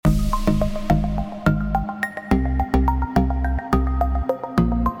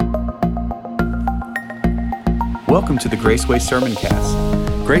Welcome to the Graceway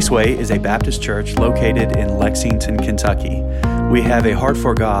Sermoncast. Graceway is a Baptist church located in Lexington, Kentucky. We have a heart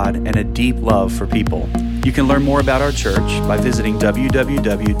for God and a deep love for people. You can learn more about our church by visiting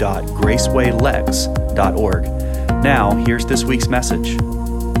www.gracewaylex.org. Now, here's this week's message.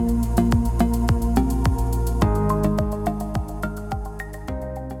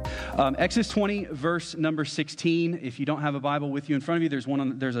 Exodus 20, verse number 16. If you don't have a Bible with you in front of you,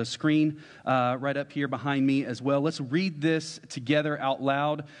 there's a screen right up here behind me as well. Let's read this together out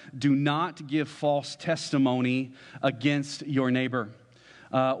loud. Do not give false testimony against your neighbor.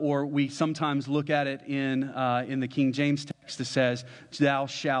 Or we sometimes look at it in the King James text that says, thou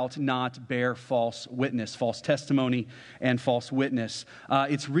shalt not bear false witness, false testimony and false witness.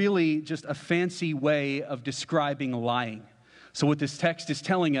 It's really just a fancy way of describing lying. So what this text is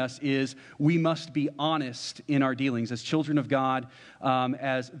telling us is we must be honest in our dealings as children of God,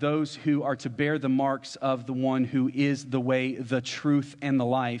 as those who are to bear the marks of the one who is the way, the truth, and the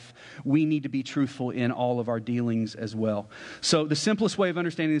life. We need to be truthful in all of our dealings as well. So the simplest way of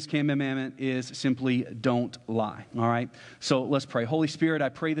understanding this commandment is simply don't lie, all right? So let's pray. Holy Spirit, I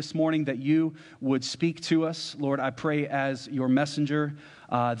pray this morning that you would speak to us. Lord, I pray as your messenger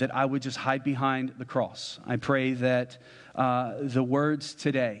that I would just hide behind the cross. I pray that the words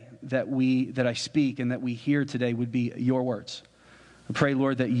today that I speak and that we hear today would be your words. I pray,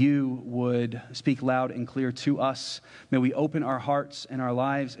 Lord, that you would speak loud and clear to us. May we open our hearts and our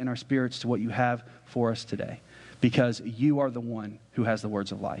lives and our spirits to what you have for us today, because you are the one who has the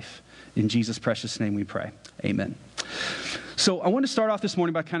words of life. In Jesus' precious name we pray. Amen. So I want to start off this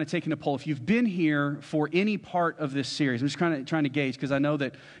morning by kind of taking a poll. If you've been here for any part of this series, I'm just kind of trying to gauge, because I know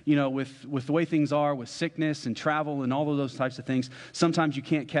that, you know, with the way things are, with sickness and travel and all of those types of things, sometimes you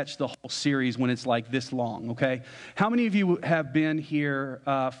can't catch the whole series when it's like this long, okay? How many of you have been here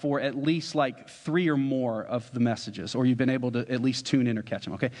for at least like 3 or more of the messages, or you've been able to at least tune in or catch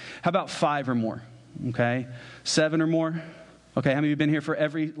them, okay? How about 5 or more, okay? 7 or more? Okay, how many of you have been here for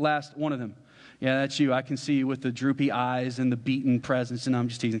every last one of them? Yeah, that's you. I can see you with the droopy eyes and the beaten presence. And I'm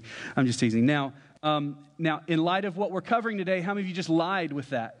just teasing. Now, in light of what we're covering today, how many of you just lied with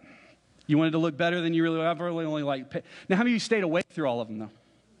that? You wanted to look better than you really were. I've really only like. Now, how many of you stayed awake through all of them, though?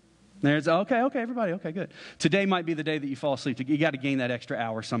 There's okay, everybody. Okay, good. Today might be the day that you fall asleep. You got to gain that extra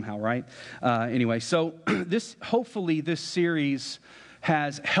hour somehow, right? Anyway, so hopefully this series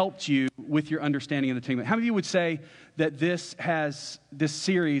has helped you with your understanding of the Ten Commandments. How many of you would say that this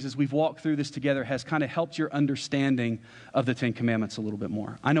series, as we've walked through this together, has kind of helped your understanding of the Ten Commandments a little bit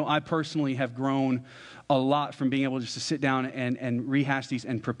more? I know I personally have grown a lot from being able just to sit down and rehash these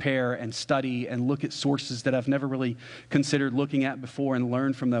and prepare and study and look at sources that I've never really considered looking at before and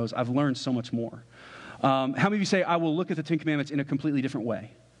learn from those. I've learned so much more. How many of you say, I will look at the Ten Commandments in a completely different way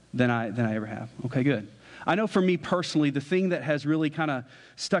than I ever have? Okay, good. I know for me personally, the thing that has really kind of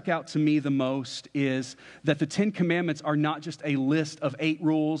stuck out to me the most is that the Ten Commandments are not just a list of 8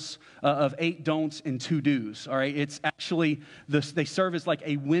 rules, of 8 don'ts and 2 do's, all right? It's actually, they serve as like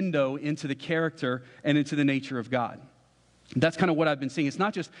a window into the character and into the nature of God. That's kind of what I've been seeing. It's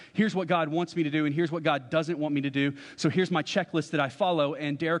not just, here's what God wants me to do and here's what God doesn't want me to do. So here's my checklist that I follow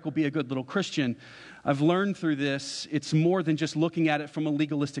and Derek will be a good little Christian. I've learned through this, it's more than just looking at it from a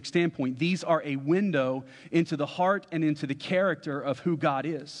legalistic standpoint. These are a window into the heart and into the character of who God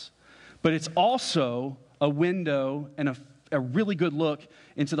is. But it's also a window and a really good look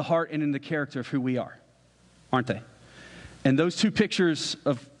into the heart and in the character of who we are, aren't they? And those 2 pictures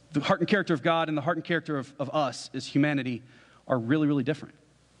of the heart and character of God and the heart and character of us as humanity are really, really different.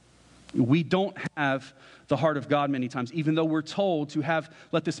 We don't have the heart of God many times, even though we're told to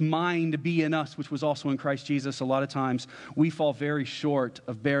let this mind be in us, which was also in Christ Jesus. A lot of times we fall very short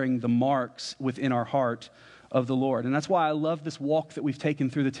of bearing the marks within our heart of the Lord. And that's why I love this walk that we've taken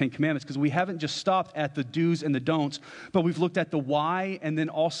through the Ten Commandments, because we haven't just stopped at the do's and the don'ts, but we've looked at the why and then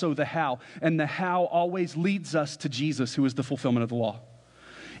also the how. And the how always leads us to Jesus, who is the fulfillment of the law.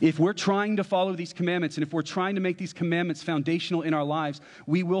 If we're trying to follow these commandments and if we're trying to make these commandments foundational in our lives,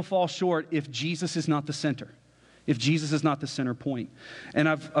 we will fall short if Jesus is not the center, if Jesus is not the center point. And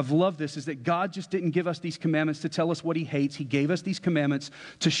I've loved this, is that God just didn't give us these commandments to tell us what he hates. He gave us these commandments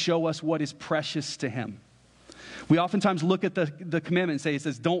to show us what is precious to him. We oftentimes look at the commandment and say, it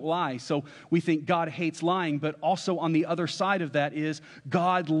says, don't lie. So we think God hates lying, but also on the other side of that is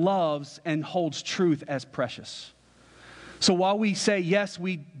God loves and holds truth as precious. So while we say, yes,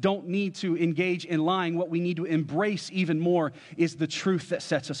 we don't need to engage in lying, what we need to embrace even more is the truth that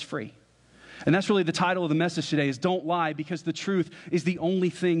sets us free. And that's really the title of the message today is Don't Lie, because the truth is the only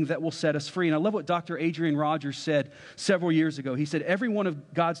thing that will set us free. And I love what Dr. Adrian Rogers said several years ago. He said, every one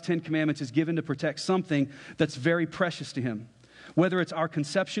of God's 10 commandments is given to protect something that's very precious to him. Whether it's our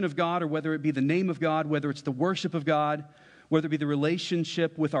conception of God or whether it be the name of God, whether it's the worship of God, whether it be the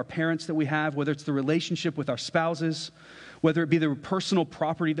relationship with our parents that we have, whether it's the relationship with our spouses, whether it be the personal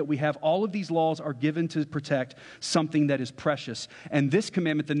property that we have, all of these laws are given to protect something that is precious. And this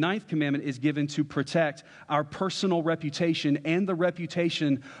commandment, the 9th commandment, is given to protect our personal reputation and the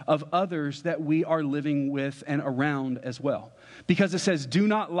reputation of others that we are living with and around as well. Because it says, do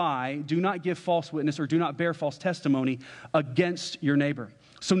not lie, do not give false witness, or do not bear false testimony against your neighbor.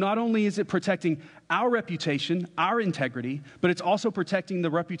 So not only is it protecting our reputation, our integrity, but it's also protecting the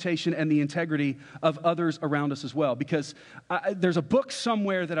reputation and the integrity of others around us as well. Because there's a book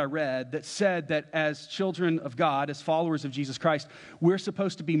somewhere that I read that said that as children of God, as followers of Jesus Christ, we're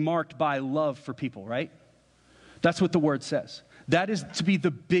supposed to be marked by love for people, right? That's what the word says. That is to be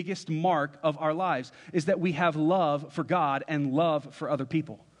the biggest mark of our lives, is that we have love for God and love for other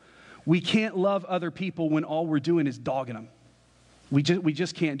people. We can't love other people when all we're doing is dogging them. We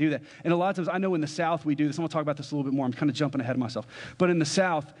just can't do that. And a lot of times, I know in the South we do this. I'm going to talk about this a little bit more. I'm kind of jumping ahead of myself. But in the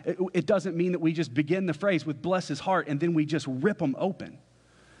South, it doesn't mean that we just begin the phrase with bless his heart and then we just rip them open.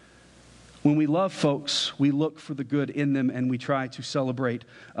 When we love folks, we look for the good in them and we try to celebrate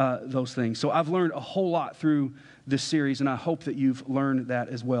those things. So I've learned a whole lot through this series, and I hope that you've learned that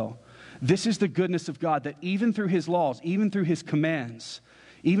as well. This is the goodness of God, that even through his laws, even through his commands,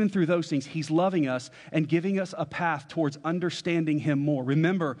 even through those things, he's loving us and giving us a path towards understanding him more.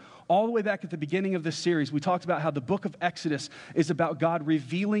 Remember, all the way back at the beginning of this series, we talked about how the book of Exodus is about God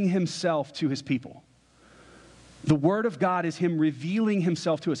revealing himself to his people. The word of God is him revealing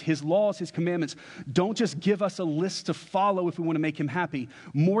himself to us. His laws, his commandments don't just give us a list to follow if we want to make him happy.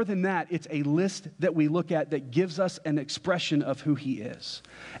 More than that, it's a list that we look at that gives us an expression of who he is.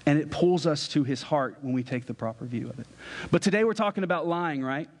 And it pulls us to his heart when we take the proper view of it. But today we're talking about lying,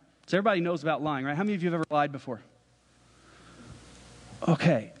 right? So everybody knows about lying, right? How many of you have ever lied before?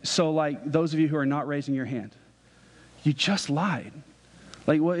 Okay, so like those of you who are not raising your hand, you just lied.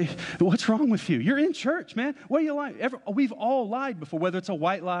 Like, what's wrong with you? You're in church, man. What are you lying? We've all lied before, whether it's a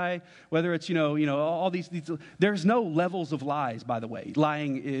white lie, whether it's, all these. There's no levels of lies, by the way.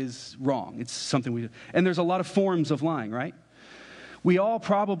 Lying is wrong. It's something we do. And there's a lot of forms of lying, right? We all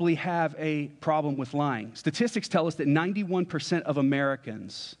probably have a problem with lying. Statistics tell us that 91% of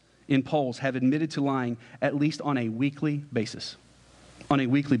Americans in polls have admitted to lying at least on a weekly basis. On a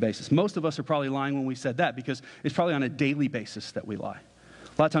weekly basis. Most of us are probably lying when we said that because it's probably on a daily basis that we lie.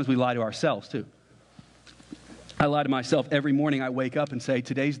 A lot of times we lie to ourselves too. I lie to myself every morning. I wake up and say,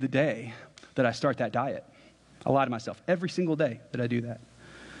 today's the day that I start that diet. I lie to myself every single day that I do that.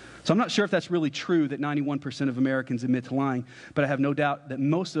 So I'm not sure if that's really true that 91% of Americans admit to lying, but I have no doubt that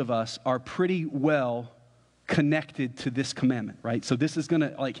most of us are pretty well connected to this commandment, right? So this is going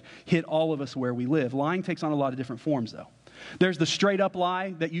to hit all of us where we live. Lying takes on a lot of different forms though. There's the straight up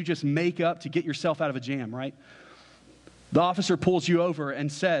lie that you just make up to get yourself out of a jam, right? The officer pulls you over and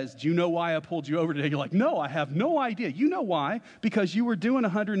says, do you know why I pulled you over today? You're like, no, I have no idea. You know why? Because you were doing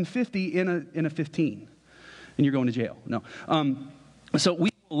 150 in a 15 and you're going to jail. No. So we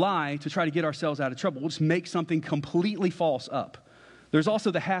lie to try to get ourselves out of trouble. We'll just make something completely false up. There's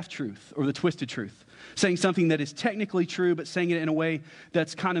also the half-truth or the twisted truth, saying something that is technically true, but saying it in a way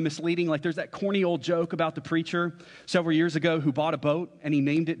that's kind of misleading. Like there's that corny old joke about the preacher several years ago who bought a boat and he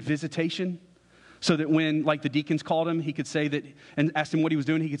named it Visitation. So that when, the deacons called him, he could say that, and asked him what he was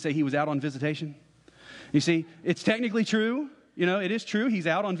doing, he could say he was out on visitation. You see, it's technically true. It is true. He's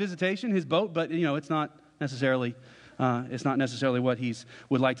out on visitation, his boat, but, it's not necessarily what he's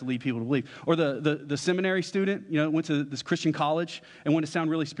would like to lead people to believe. Or the seminary student, went to this Christian college and wanted to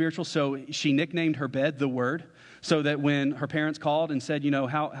sound really spiritual, so she nicknamed her bed The Word, so that when her parents called and said,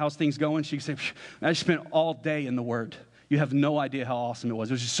 how's things going, she could say, I just spent all day in the Word. You have no idea how awesome it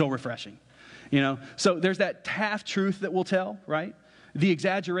was. It was just so refreshing. So there's that half-truth that we'll tell, right? The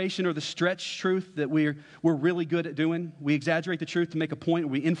exaggeration or the stretch truth that we're really good at doing. We exaggerate the truth to make a point.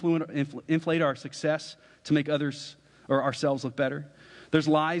 We inflate our success to make others or ourselves look better. There's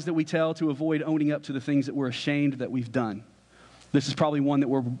lies that we tell to avoid owning up to the things that we're ashamed that we've done. This is probably one that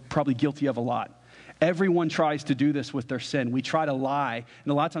we're probably guilty of a lot. Everyone tries to do this with their sin. We try to lie,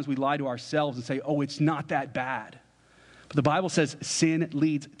 and a lot of times we lie to ourselves and say, oh, it's not that bad. But the Bible says sin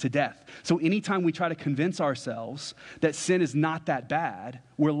leads to death. So anytime we try to convince ourselves that sin is not that bad,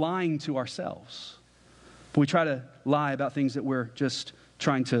 we're lying to ourselves. But we try to lie about things that we're just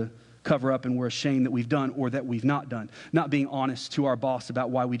trying to cover up and we're ashamed that we've done or that we've not done. Not being honest to our boss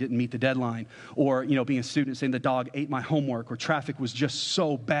about why we didn't meet the deadline, or being a student saying the dog ate my homework, or traffic was just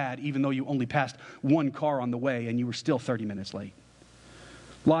so bad even though you only passed one car on the way and you were still 30 minutes late.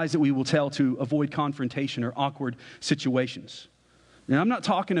 Lies that we will tell to avoid confrontation or awkward situations. Now, I'm not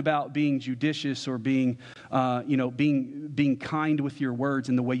talking about being judicious or being kind with your words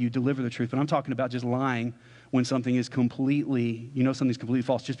in the way you deliver the truth, but I'm talking about just lying when something is something's completely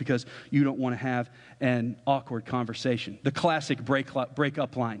false, just because you don't want to have an awkward conversation. The classic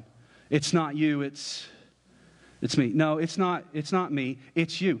breakup line. It's not you, it's me. No, it's not me,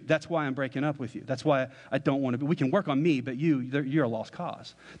 it's you. That's why I'm breaking up with you. That's why I don't want to be. We can work on me, but you're a lost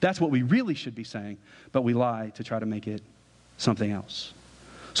cause. That's what we really should be saying, but we lie to try to make it something else.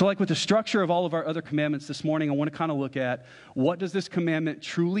 So like with the structure of all of our other commandments this morning, I want to kind of look at what does this commandment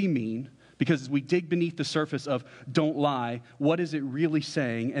truly mean? Because as we dig beneath the surface of don't lie, what is it really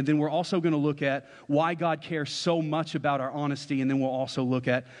saying? And then we're also going to look at why God cares so much about our honesty. And then we'll also look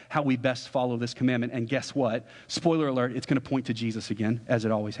at how we best follow this commandment. And guess what? Spoiler alert, it's going to point to Jesus again, as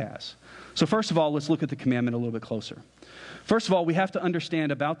it always has. So first of all, let's look at the commandment a little bit closer. First of all, we have to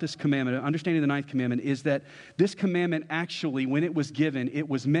understand about this commandment, understanding the ninth commandment, is that this commandment actually, when it was given, it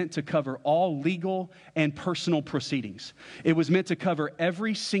was meant to cover all legal and personal proceedings. It was meant to cover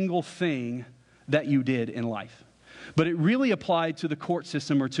every single thing that you did in life. But it really applied to the court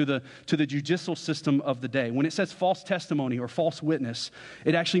system or to the judicial system of the day. When it says false testimony or false witness,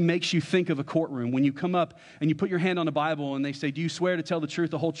 it actually makes you think of a courtroom. When you come up and you put your hand on the Bible and they say, do you swear to tell the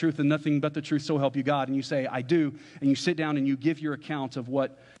truth, the whole truth, and nothing but the truth, so help you God? And you say, I do. And you sit down and you give your account of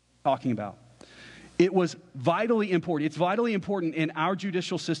what you're talking about. It was vitally important. It's vitally important in our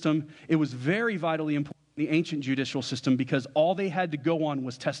judicial system. It was very vitally important in the ancient judicial system because all they had to go on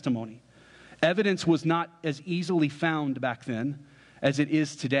was testimony. Evidence was not as easily found back then as it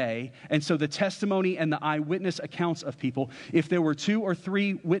is today. And so the testimony and the eyewitness accounts of people, if there were 2 or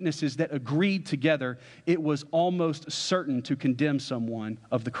 3 witnesses that agreed together, it was almost certain to condemn someone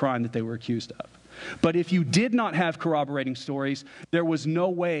of the crime that they were accused of. But if you did not have corroborating stories, there was no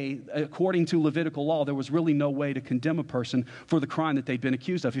way, according to Levitical law, there was really no way to condemn a person for the crime that they'd been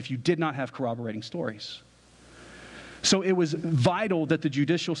accused of if you did not have corroborating stories. So it was vital that the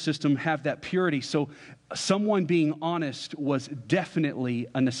judicial system have that purity. So someone being honest was definitely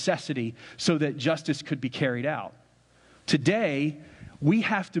a necessity so that justice could be carried out. Today, we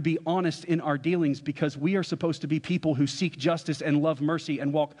have to be honest in our dealings because we are supposed to be people who seek justice and love mercy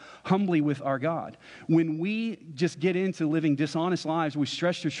and walk humbly with our God. When we just get into living dishonest lives, we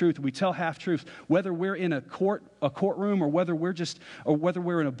stretch the truth, we tell half-truths, whether we're in a courtroom or whether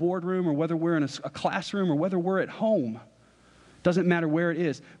we're in a boardroom or whether we're in a classroom or whether we're at home, doesn't matter where it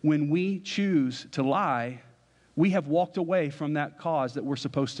is. When we choose to lie, we have walked away from that cause that we're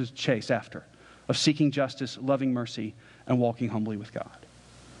supposed to chase after, of seeking justice, loving mercy, and walking humbly with God.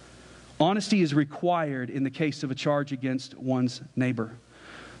 Honesty is required in the case of a charge against one's neighbor.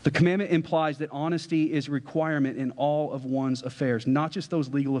 The commandment implies that honesty is a requirement in all of one's affairs, not just those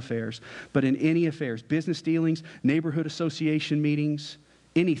legal affairs, but in any affairs, business dealings, neighborhood association meetings,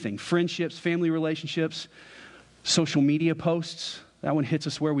 anything, friendships, family relationships, social media posts. That one hits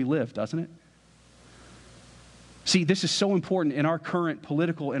us where we live, doesn't it? See, this is so important in our current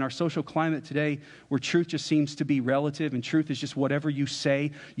political and our social climate today where truth just seems to be relative and truth is just whatever you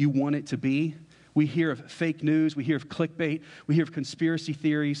say you want it to be. We hear of fake news. We hear of clickbait. We hear of conspiracy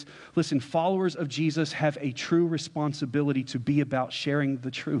theories. Listen, followers of Jesus have a true responsibility to be about sharing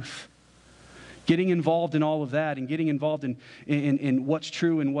the truth. Getting involved in all of that and getting involved in what's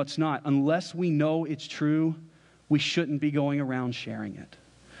true and what's not. Unless we know it's true, we shouldn't be going around sharing it.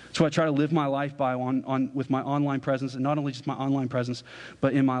 So I try to live my life with my online presence, and not only just my online presence,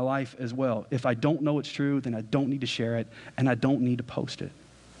 but in my life as well. If I don't know it's true, then I don't need to share it, and I don't need to post it.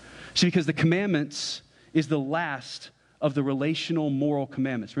 See, because the commandments is the last of the relational moral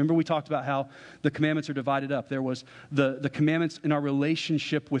commandments. Remember we talked about how the commandments are divided up. There was the commandments in our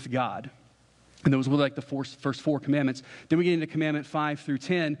relationship with God. And those were like the first 4 commandments. Then we get into commandment 5 through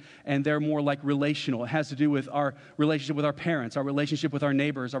 10, and they're more like relational. It has to do with our relationship with our parents, our relationship with our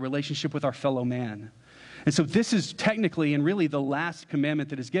neighbors, our relationship with our fellow man. And so this is technically and really the last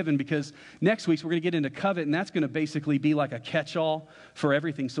commandment that is given, because next week we're going to get into covet, and that's going to basically be like a catch-all for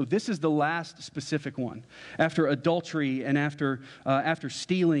everything. So this is the last specific one. After adultery and after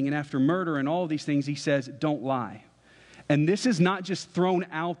stealing and after murder and all of these things, he says, don't lie. And this is not just thrown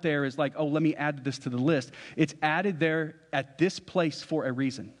out there as like, oh, let me add this to the list. It's added there at this place for a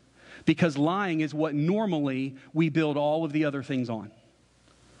reason. Because lying is what normally we build all of the other things on.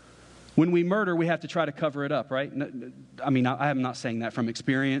 When we murder, we have to try to cover it up, right? I mean, I am not saying that from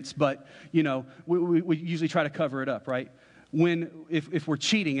experience, but, we usually try to cover it up, right? If we're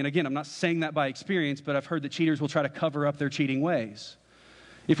cheating, and again, I'm not saying that by experience, but I've heard that cheaters will try to cover up their cheating ways.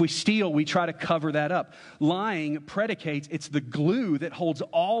 If we steal, we try to cover that up. Lying predicates, it's the glue that holds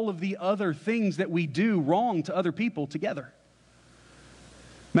all of the other things that we do wrong to other people together.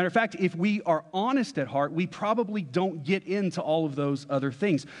 Matter of fact, if we are honest at heart, we probably don't get into all of those other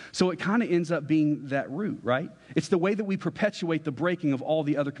things. So it kind of ends up being that root, right? It's the way that we perpetuate the breaking of all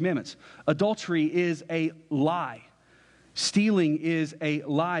the other commandments. Adultery is a lie. Stealing is a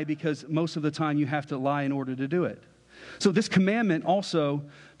lie because most of the time you have to lie in order to do it. So this commandment also,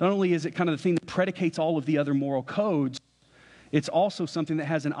 not only is it kind of the thing that predicates all of the other moral codes, it's also something that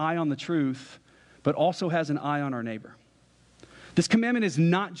has an eye on the truth, but also has an eye on our neighbor. This commandment is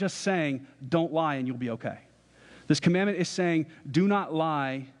not just saying, don't lie and you'll be okay. This commandment is saying, do not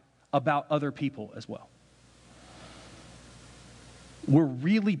lie about other people as well. We're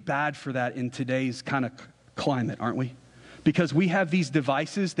really bad for that in today's kind of climate, aren't we? Because we have these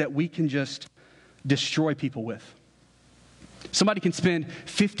devices that we can just destroy people with. Somebody can spend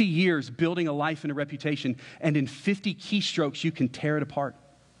 50 years building a life and a reputation, and in 50 keystrokes, you can tear it apart.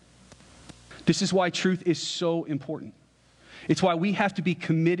 This is why truth is so important. It's why we have to be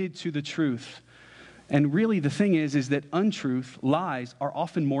committed to the truth. And really the thing is that untruth, lies, are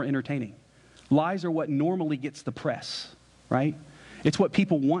often more entertaining. Lies are what normally gets the press, right? It's what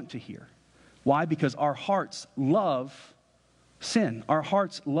people want to hear. Why? Because our hearts love sin. Our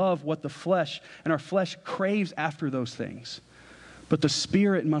hearts love what the flesh, and our flesh craves after those things. But the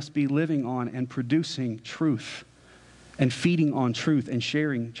Spirit must be living on and producing truth and feeding on truth and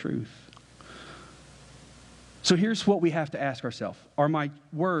sharing truth. So here's what we have to ask ourselves. Are my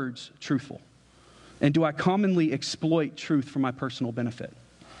words truthful? And do I commonly exploit truth for my personal benefit?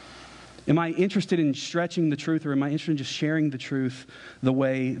 Am I interested in stretching the truth, or am I interested in just sharing the truth the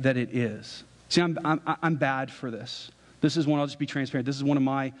way that it is? See, I'm bad for this. This is one, I'll just be transparent. This is one of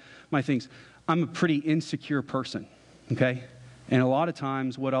my things. I'm a pretty insecure person, okay? And a lot of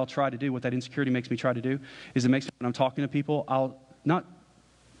times what I'll try to do, what that insecurity makes me try to do, is it makes me, when I'm talking to people, I'll not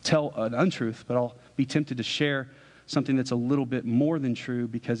tell an untruth, but I'll be tempted to share something that's a little bit more than true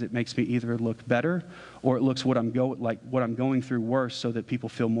because it makes me either look better or it looks what I'm going through worse, so that people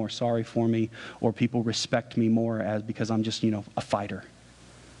feel more sorry for me or people respect me more because I'm just, a fighter.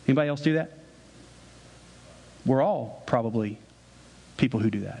 Anybody else do that? We're all probably people who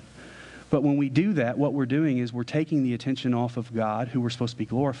do that. But when we do that, what we're doing is we're taking the attention off of God, who we're supposed to be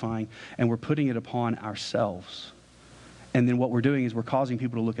glorifying, and we're putting it upon ourselves. And then what we're doing is we're causing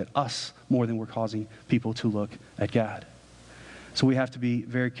people to look at us more than we're causing people to look at God. So we have to be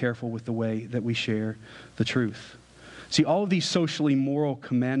very careful with the way that we share the truth. See, all of these socially moral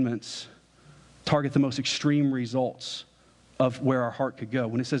commandments target the most extreme results of where our heart could go.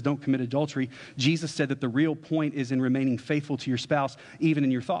 When it says don't commit adultery, Jesus said that the real point is in remaining faithful to your spouse, even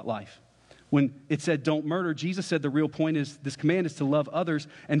in your thought life. When it said don't murder, Jesus said the real point is, this command is to love others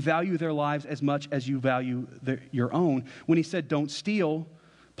and value their lives as much as you value your own. When he said don't steal,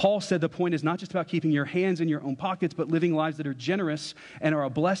 Paul said the point is not just about keeping your hands in your own pockets, but living lives that are generous and are a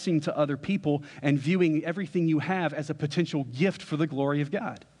blessing to other people, and viewing everything you have as a potential gift for the glory of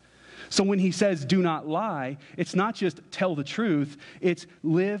God. So when he says do not lie, it's not just tell the truth, it's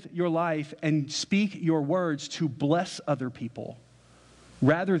live your life and speak your words to bless other people,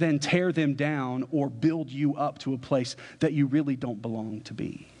 rather than tear them down or build you up to a place that you really don't belong to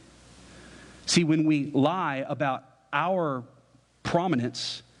be. See, when we lie about our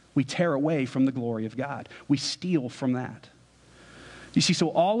prominence, we tear away from the glory of God. We steal from that. You see, so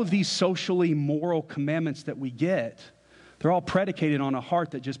all of these socially moral commandments that we get, they're all predicated on a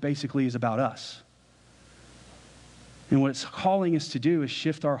heart that just basically is about us. And what it's calling us to do is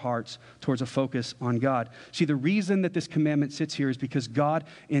shift our hearts towards a focus on God. See, the reason that this commandment sits here is because God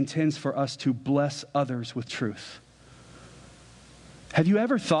intends for us to bless others with truth. Have you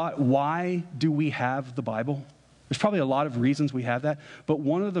ever thought, why do we have the Bible? There's probably a lot of reasons we have that, but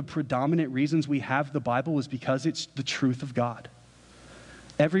one of the predominant reasons we have the Bible is because it's the truth of God.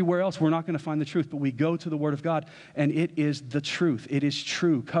 Everywhere else, we're not going to find the truth, but we go to the Word of God, and it is the truth. It is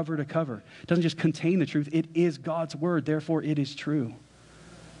true, cover to cover. It doesn't just contain the truth. It is God's Word, therefore it is true.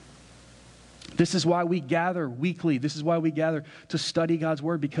 This is why we gather weekly. This is why we gather to study God's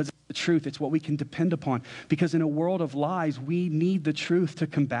Word, because it's the truth. It's what we can depend upon. Because in a world of lies, we need the truth to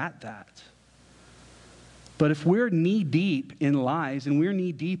combat that. But if we're knee-deep in lies, and we're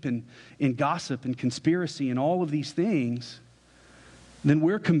knee-deep in gossip and conspiracy and all of these things, then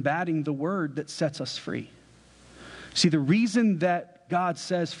we're combating the Word that sets us free. See, the reason that God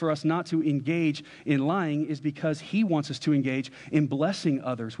says for us not to engage in lying is because he wants us to engage in blessing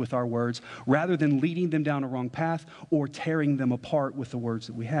others with our words rather than leading them down a wrong path or tearing them apart with the words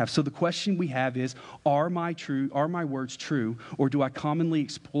that we have. So the question we have is, are my words true, or do I commonly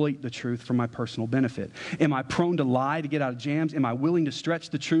exploit the truth for my personal benefit? Am I prone to lie to get out of jams? Am I willing to stretch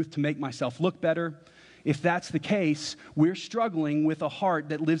the truth to make myself look better? If that's the case, we're struggling with a heart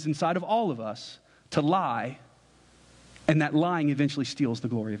that lives inside of all of us to lie, and that lying eventually steals the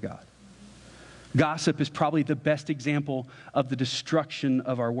glory of God. Gossip is probably the best example of the destruction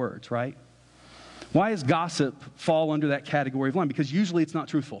of our words, right? Why does gossip fall under that category of lying? Because usually it's not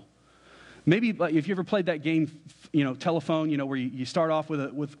truthful. Maybe if you ever played that game, telephone, where you start off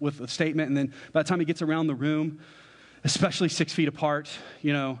with a statement, and then by the time it gets around the room, especially 6 feet apart,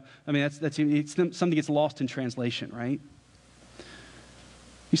 it's something gets lost in translation, right?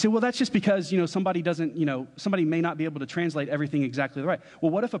 You say, well, that's just because, somebody may not be able to translate everything exactly right.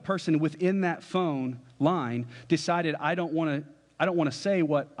 Well, what if a person within that phone line decided, I don't want to say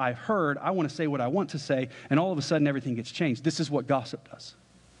what I heard, I want to say what I want to say, and all of a sudden everything gets changed? This is what gossip does.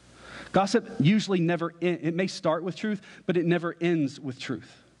 Gossip usually it may start with truth, but it never ends with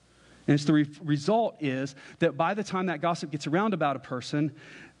truth. And the result is that by the time that gossip gets around about a person,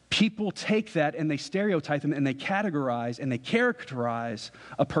 people take that and they stereotype them and they categorize and they characterize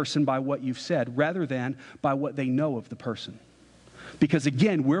a person by what you've said rather than by what they know of the person. Because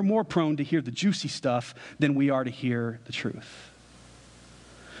again, we're more prone to hear the juicy stuff than we are to hear the truth.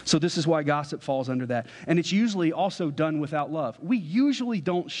 So this is why gossip falls under that. And it's usually also done without love. We usually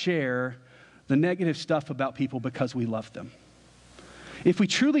don't share the negative stuff about people because we love them. If we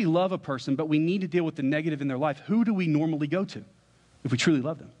truly love a person, but we need to deal with the negative in their life, who do we normally go to if we truly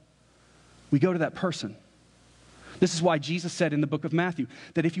love them? We go to that person. This is why Jesus said in the book of Matthew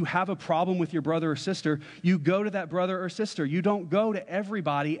that if you have a problem with your brother or sister, you go to that brother or sister. You don't go to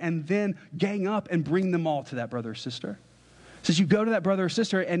everybody and then gang up and bring them all to that brother or sister. It says you go to that brother or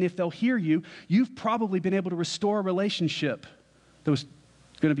sister, and if they'll hear you, you've probably been able to restore a relationship that was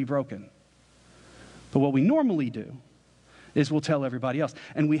going to be broken. But what we normally do is we'll tell everybody else.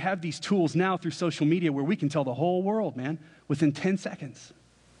 And we have these tools now through social media where we can tell the whole world, man, within 10 seconds.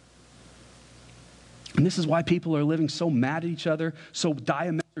 And this is why people are living so mad at each other, so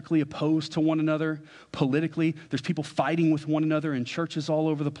diametrically opposed to one another politically. There's people fighting with one another in churches all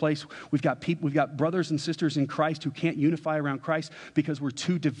over the place. We've got brothers and sisters in Christ who can't unify around Christ because we're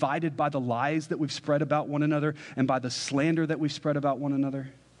too divided by the lies that we've spread about one another and by the slander that we've spread about one another.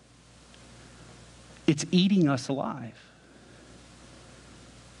 It's eating us alive.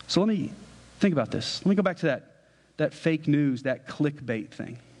 So let me think about this. Let me go back to that fake news, that clickbait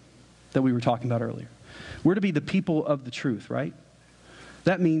thing that we were talking about earlier. We're to be the people of the truth, right?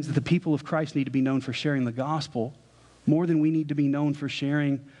 That means that the people of Christ need to be known for sharing the gospel more than we need to be known for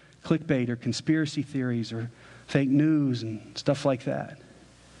sharing clickbait or conspiracy theories or fake news and stuff like that.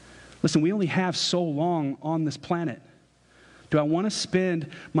 Listen, we only have so long on this planet. Do I want to spend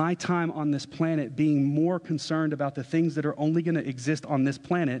my time on this planet being more concerned about the things that are only going to exist on this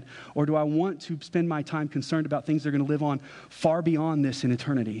planet, or do I want to spend my time concerned about things that are going to live on far beyond this in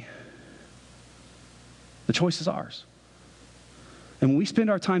eternity? The choice is ours. And when we spend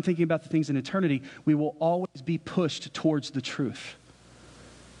our time thinking about the things in eternity, we will always be pushed towards the truth.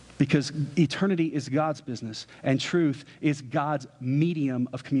 Because eternity is God's business, and truth is God's medium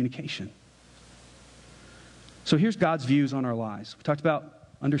of communication. So here's God's views on our lives. We talked about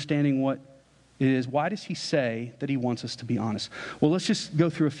understanding what it is. Why does he say that he wants us to be honest? Well, let's just go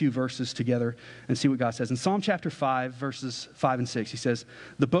through a few verses together and see what God says. In Psalm chapter 5, verses 5 and 6, he says,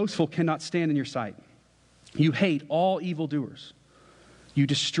 "The boastful cannot stand in your sight. You hate all evildoers. You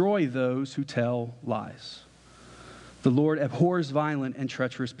destroy those who tell lies. The Lord abhors violent and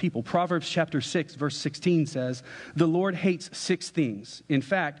treacherous people." Proverbs chapter 6, verse 16 says, "The Lord hates 6 things. In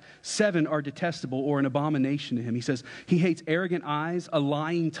fact, 7 are detestable or an abomination to him." He says, he hates arrogant eyes, a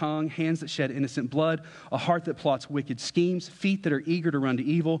lying tongue, hands that shed innocent blood, a heart that plots wicked schemes, feet that are eager to run to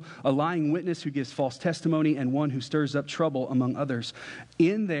evil, a lying witness who gives false testimony, and one who stirs up trouble among others.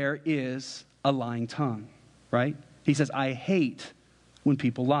 In there is a lying tongue, right? He says, I hate when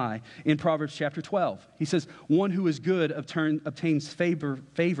people lie. In Proverbs chapter 12, he says, "One who is good obtains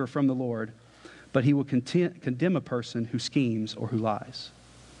favor from the Lord, but he will condemn a person who schemes or who lies."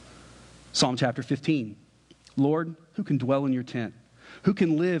 Psalm chapter 15, "Lord, who can dwell in your tent? Who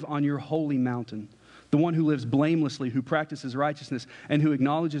can live on your holy mountain? The one who lives blamelessly, who practices righteousness, and who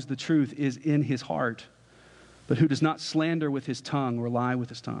acknowledges the truth is in his heart. but who does not slander with his tongue or lie with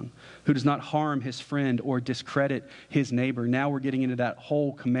his tongue, who does not harm his friend or discredit his neighbor. Now we're getting into that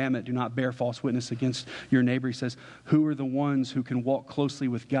whole commandment, do not bear false witness against your neighbor. He says, who are the ones who can walk closely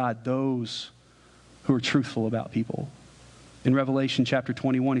with God? Those who are truthful about people. In Revelation chapter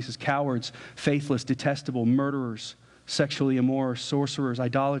 21, he says, cowards, faithless, detestable, murderers, sexually immoral, sorcerers,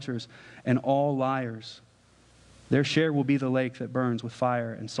 idolaters, and all liars. Their share will be the lake that burns with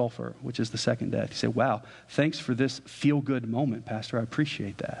fire and sulfur, which is the second death. You say, wow, thanks for this feel-good moment, Pastor. I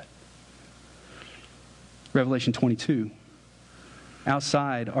appreciate that. Revelation 22.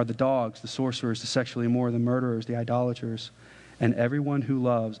 Outside are the dogs, the sorcerers, the sexually immoral, the murderers, the idolaters, and everyone who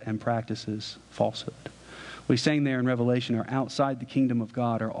loves and practices falsehood. What he's saying there in Revelation are outside the kingdom of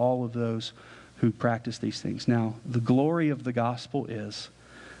God are all of those who practice these things. Now, the glory of the gospel is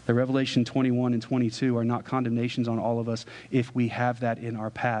that Revelation 21 and 22 are not condemnations on all of us if we have that in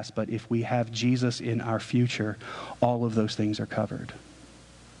our past, but if we have Jesus in our future, all of those things are covered.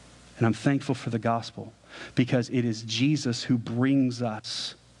 And I'm thankful for the gospel because it is Jesus who brings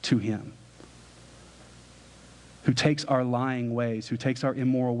us to him, who takes our lying ways, who takes our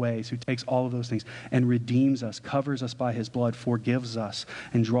immoral ways, who takes all of those things and redeems us, covers us by his blood, forgives us,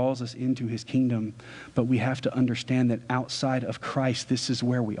 and draws us into his kingdom. But we have to understand that outside of Christ, this is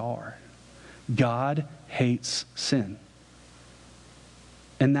where we are. God hates sin.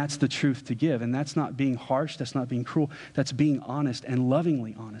 And that's the truth to give. And that's not being harsh, that's not being cruel, that's being honest and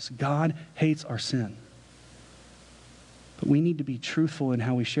lovingly honest. God hates our sin. But we need to be truthful in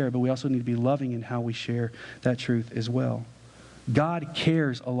how we share, but we also need to be loving in how we share that truth as well. God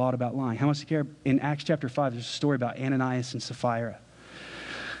cares a lot about lying. How much does he care? In Acts chapter 5, there's a story about Ananias and Sapphira.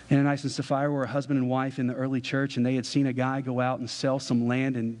 Ananias and Sapphira were a husband and wife in the early church, and they had seen a guy go out and sell some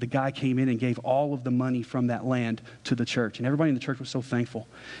land, and the guy came in and gave all of the money from that land to the church. And everybody in the church was so thankful.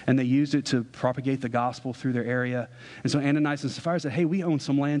 And they used it to propagate the gospel through their area. And so Ananias and Sapphira said, hey, we own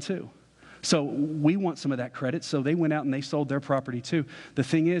some land too. So we want some of that credit. So they went out and they sold their property too. The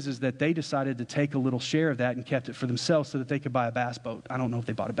thing is that they decided to take a little share of that and kept it for themselves so that they could buy a bass boat. I don't know if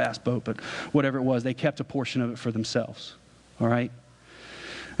they bought a bass boat, but whatever it was, they kept a portion of it for themselves. All right?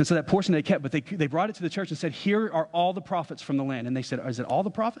 And so that portion they kept, but they brought it to the church and said, here are all the profits from the land. And they said, is it all the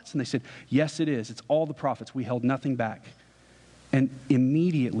profits? And they said, yes, it is. It's all the profits. We held nothing back. And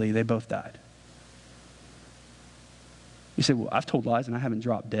immediately they both died. You say, well, I've told lies and I haven't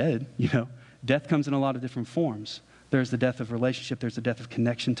dropped dead. You know, death comes in a lot of different forms. There's the death of relationship. There's the death of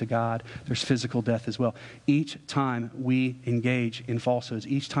connection to God. There's physical death as well. Each time we engage in falsehoods,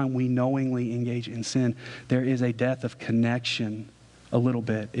 each time we knowingly engage in sin, there is a death of connection a little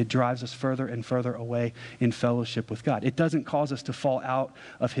bit. It drives us further and further away in fellowship with God. It doesn't cause us to fall out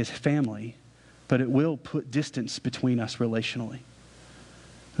of his family, but it will put distance between us relationally.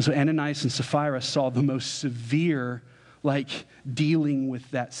 And so Ananias and Sapphira saw the most severe dealing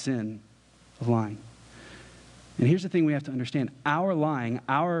with that sin of lying. And here's the thing we have to understand. Our lying,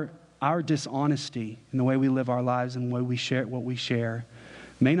 our dishonesty in the way we live our lives and the way we share what we share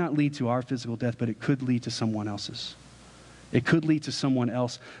may not lead to our physical death, but it could lead to someone else's. It could lead to someone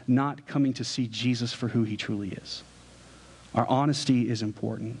else not coming to see Jesus for who he truly is. Our honesty is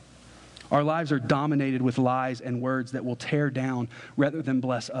important. Our lives are dominated with lies and words that will tear down rather than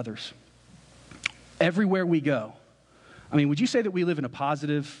bless others. Everywhere we go, I mean, would you say that we live in a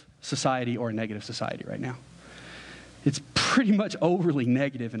positive society or a negative society right now? It's pretty much overly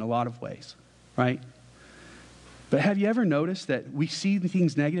negative in a lot of ways, right? But have you ever noticed that we see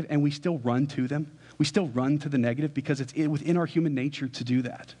things negative and we still run to them? We still run to the negative because it's within our human nature to do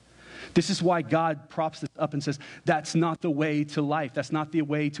that. This is why God props this up and says, that's not the way to life. That's not the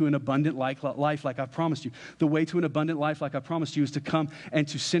way to an abundant life like I've promised you. The way to an abundant life like I promised you is to come and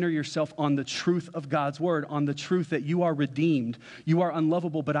to center yourself on the truth of God's word, on the truth that you are redeemed. You are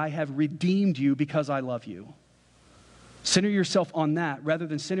unlovable, but I have redeemed you because I love you. Center yourself on that rather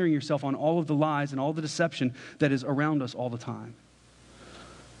than centering yourself on all of the lies and all the deception that is around us all the time.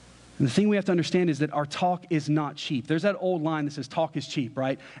 And the thing we have to understand is that our talk is not cheap. There's that old line that says talk is cheap,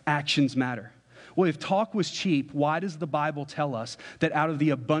 right? Actions matter. Well, if talk was cheap, why does the Bible tell us that out of the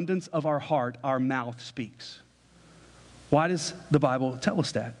abundance of our heart, our mouth speaks? Why does the Bible tell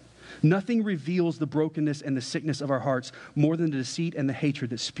us that? Nothing reveals the brokenness and the sickness of our hearts more than the deceit and the hatred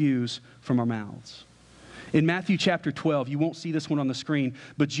that spews from our mouths. In Matthew chapter 12, you won't see this one on the screen,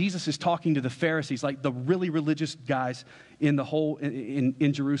 but Jesus is talking to the Pharisees, like the really religious guys in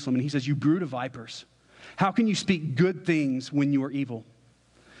Jerusalem. And he says, you brood of vipers, how can you speak good things when you are evil?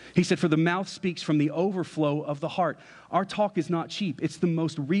 He said, for the mouth speaks from the overflow of the heart. Our talk is not cheap. It's the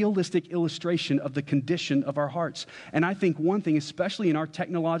most realistic illustration of the condition of our hearts. And I think one thing, especially in our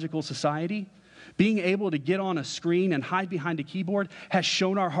technological society, Being able to get on a screen and hide behind a keyboard has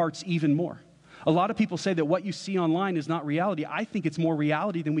shown our hearts even more. A lot of people say that what you see online is not reality. I think it's more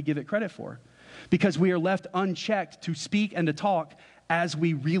reality than we give it credit for, because we are left unchecked to speak and to talk as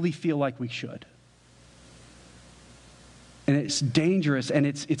we really feel like we should. And it's dangerous, and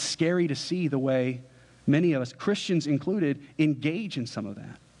it's scary to see the way many of us, Christians included, engage in some of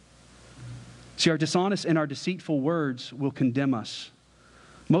that. See, our dishonest and our deceitful words will condemn us.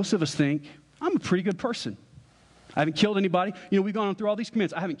 Most of us think, I'm a pretty good person. I haven't killed anybody. We've gone through all these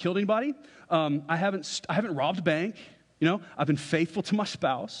commands. I haven't killed anybody. I haven't robbed a bank. I've been faithful to my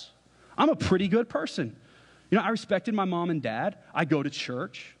spouse. I'm a pretty good person. I respected my mom and dad. I go to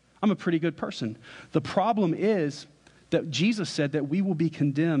church. I'm a pretty good person. The problem is that Jesus said that we will be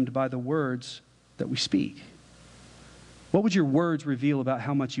condemned by the words that we speak. What would your words reveal about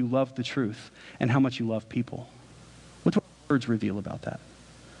how much you love the truth and how much you love people? What's what words reveal about that?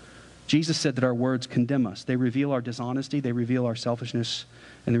 Jesus said that our words condemn us. They reveal our dishonesty, they reveal our selfishness,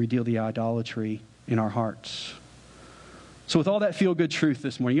 and they reveal the idolatry in our hearts. So with all that feel-good truth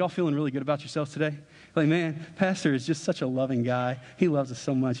this morning, y'all feeling really good about yourselves today? Like, man, Pastor is just such a loving guy. He loves us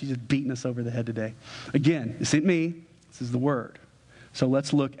so much. He's just beating us over the head today. Again, this ain't me. This is the Word. So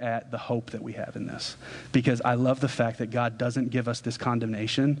let's look at the hope that we have in this, because I love the fact that God doesn't give us this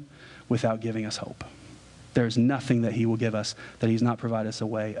condemnation without giving us hope. There's nothing that he will give us that he's not provided us a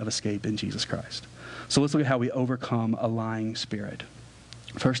way of escape in Jesus Christ. So let's look at how we overcome a lying spirit.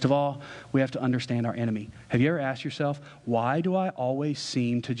 First of all, we have to understand our enemy. Have you ever asked yourself, why do I always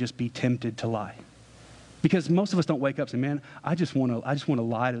seem to just be tempted to lie? Because most of us don't wake up saying, man, I just want to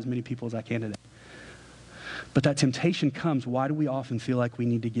lie to as many people as I can today. But that temptation comes. Why do we often feel like we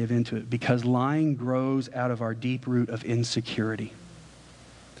need to give into it? Because lying grows out of our deep root of insecurity.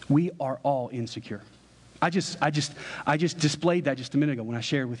 We are all insecure. I just displayed that just a minute ago when I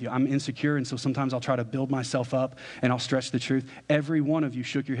shared with you. I'm insecure, and so sometimes I'll try to build myself up, and I'll stretch the truth. Every one of you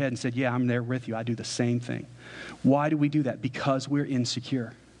shook your head and said, yeah, I'm there with you. I do the same thing. Why do we do that? Because we're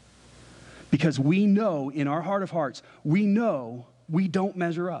insecure. Because we know in our heart of hearts, we know we don't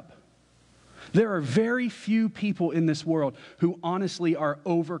measure up. There are very few people in this world who honestly are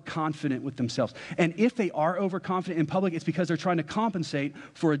overconfident with themselves. And if they are overconfident in public, it's because they're trying to compensate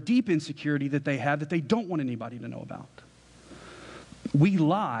for a deep insecurity that they have that they don't want anybody to know about. We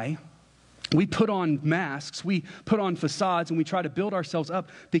lie, we put on masks, we put on facades, and we try to build ourselves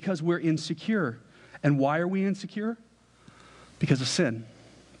up because we're insecure. And why are we insecure? Because of sin.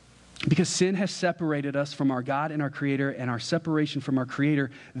 Because sin has separated us from our God and our Creator, and our separation from our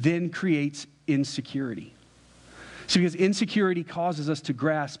Creator then creates insecurity. So because insecurity causes us to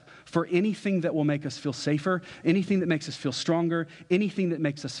grasp for anything that will make us feel safer, anything that makes us feel stronger, anything that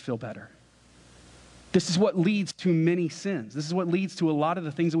makes us feel better. This is what leads to many sins. This is what leads to a lot of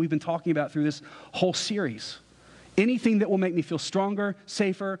the things that we've been talking about through this whole series. Anything that will make me feel stronger,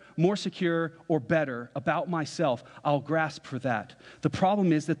 safer, more secure, or better about myself, I'll grasp for that. The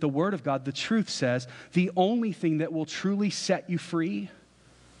problem is that the Word of God, the truth says, the only thing that will truly set you free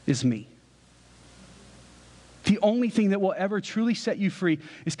is me. The only thing that will ever truly set you free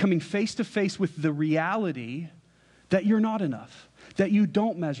is coming face to face with the reality that you're not enough, that you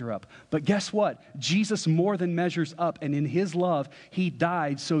don't measure up. But guess what? Jesus more than measures up, and in his love, he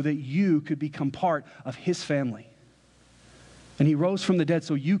died so that you could become part of his family. And he rose from the dead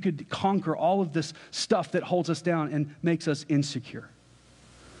so you could conquer all of this stuff that holds us down and makes us insecure.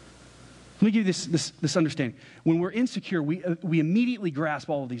 Let me give you this understanding. When we're insecure, we immediately grasp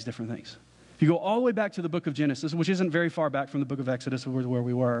all of these different things. If you go all the way back to the book of Genesis, which isn't very far back from the book of Exodus, where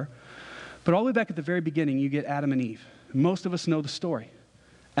we were, but all the way back at the very beginning, you get Adam and Eve. Most of us know the story.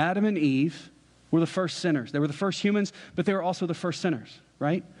 Adam and Eve were the first sinners. They were the first humans, but they were also the first sinners,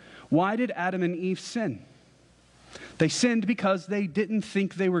 right? Why did Adam and Eve sin? They sinned because they didn't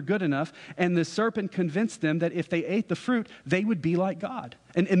think they were good enough, and the serpent convinced them that if they ate the fruit, they would be like God.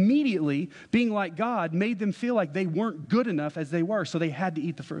 And immediately, being like God made them feel like they weren't good enough as they were, so they had to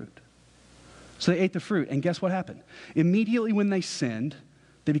eat the fruit. So they ate the fruit, and guess what happened? Immediately when they sinned,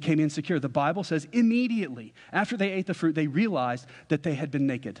 they became insecure. The Bible says immediately after they ate the fruit, they realized that they had been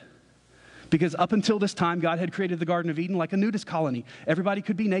naked. Because up until this time, God had created the Garden of Eden like a nudist colony. Everybody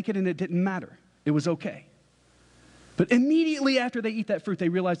could be naked, and it didn't matter. It was okay. But immediately after they eat that fruit, they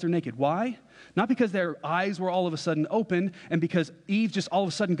realize they're naked. Why? Not because their eyes were all of a sudden open and because Eve just all of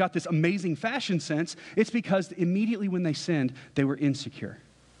a sudden got this amazing fashion sense. It's because immediately when they sinned, they were insecure.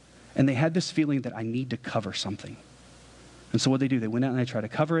 And they had this feeling that I need to cover something. And so what they do, they went out and they tried to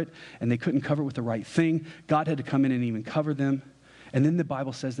cover it, and they couldn't cover it with the right thing. God had to come in and even cover them. And then the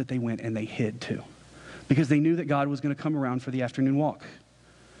Bible says that they went and they hid too, because they knew that God was going to come around for the afternoon walk.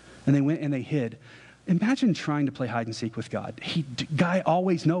 And they went and they hid. Imagine trying to play hide and seek with God. Guy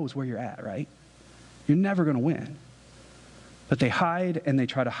always knows where you're at, right? You're never going to win. But they hide and they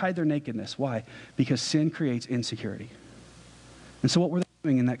try to hide their nakedness. Why? Because sin creates insecurity. And so what were they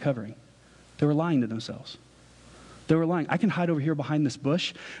doing in that covering? They were lying to themselves. They were lying. I can hide over here behind this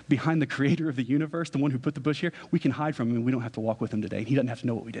bush, behind the creator of the universe, the one who put the bush here. We can hide from him and we don't have to walk with him today. He doesn't have to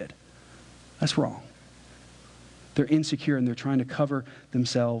know what we did. That's wrong. They're insecure and they're trying to cover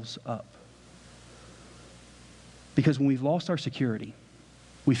themselves up. Because when we've lost our security,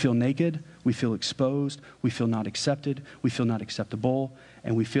 we feel naked, we feel exposed, we feel not accepted, we feel not acceptable,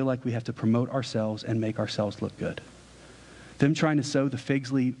 and we feel like we have to promote ourselves and make ourselves look good. Them trying to sew the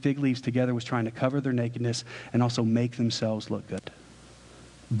fig leaves together was trying to cover their nakedness and also make themselves look good,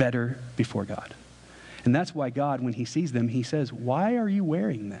 better before God. And that's why God, when he sees them, he says, why are you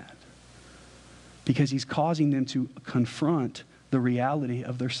wearing that? Because he's causing them to confront the reality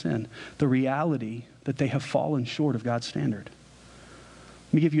of their sin, the reality that they have fallen short of God's standard.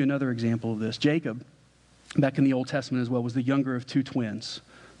 Let me give you another example of this. Jacob, back in the Old Testament as well, was the younger of two twins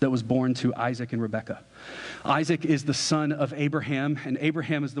that was born to Isaac and Rebekah. Isaac is the son of Abraham, and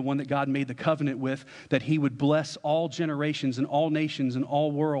Abraham is the one that God made the covenant with, that he would bless all generations and all nations and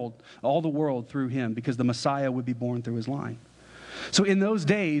all the world through him, because the Messiah would be born through his line. So in those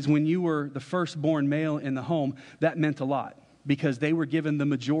days, when you were the firstborn male in the home, that meant a lot, because they were given the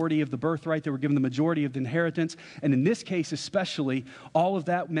majority of the birthright, they were given the majority of the inheritance, and in this case especially, all of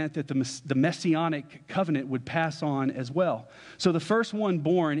that meant that the messianic covenant would pass on as well. So the first one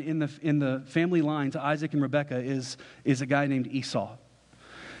born in the family line to Isaac and Rebekah is a guy named Esau.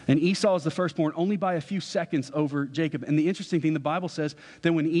 And Esau is the firstborn only by a few seconds over Jacob. And the interesting thing, the Bible says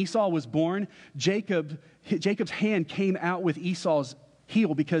that when Esau was born, Jacob's hand came out with Esau's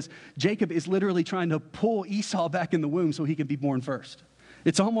heel, because Jacob is literally trying to pull Esau back in the womb so he can be born first.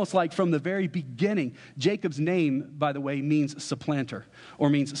 It's almost like from the very beginning. Jacob's name, by the way, means supplanter, or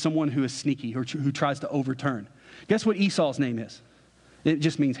means someone who is sneaky or who tries to overturn. Guess what Esau's name is? It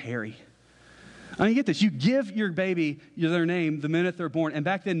just means hairy. I mean, get this. You give your baby their name the minute they're born, and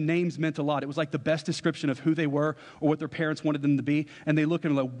back then names meant a lot. It was like the best description of who they were or what their parents wanted them to be, and they look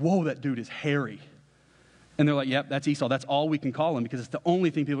and they're like, whoa, that dude is hairy. And they're like, yep, that's Esau. That's all we can call him, because it's the only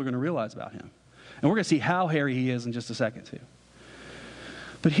thing people are going to realize about him. And we're going to see how hairy he is in just a second, too.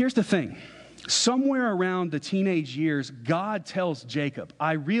 But here's the thing. Somewhere around the teenage years, God tells Jacob,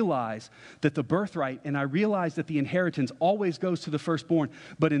 I realize that the birthright and I realize that the inheritance always goes to the firstborn.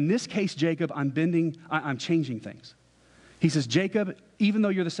 But in this case, Jacob, I'm changing things. He says, Jacob, even though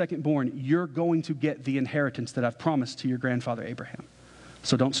you're the secondborn, you're going to get the inheritance that I've promised to your grandfather Abraham.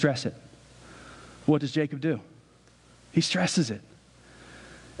 So don't stress it. What does Jacob do? He stresses it.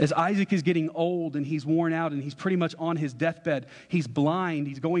 As Isaac is getting old and he's worn out and he's pretty much on his deathbed, he's blind,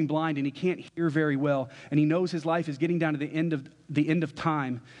 he's going blind, and he can't hear very well, and he knows his life is getting down to the end of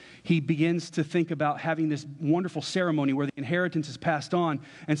time. He begins to think about having this wonderful ceremony where the inheritance is passed on,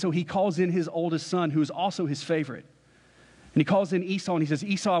 and so he calls in his oldest son, who is also his favorite. And he calls in Esau and he says,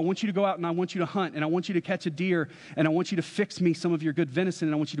 Esau, I want you to go out and I want you to hunt and I want you to catch a deer and I want you to fix me some of your good venison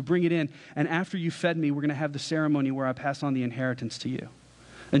and I want you to bring it in. And after you fed me, we're going to have the ceremony where I pass on the inheritance to you.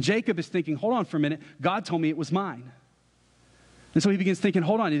 And Jacob is thinking, hold on for a minute. God told me it was mine. And so he begins thinking,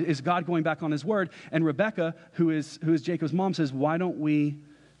 hold on, is God going back on his word? And Rebekah, who is Jacob's mom, says, why don't we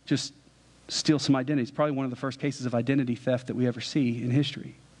just steal some identity? It's probably one of the first cases of identity theft that we ever see in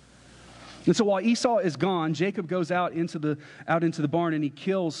history. And so while Esau is gone, Jacob goes out into the barn and he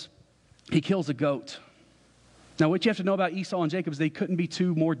kills a goat. Now, what you have to know about Esau and Jacob is they couldn't be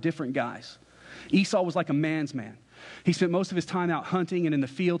two more different guys. Esau was like a man's man. He spent most of his time out hunting and in the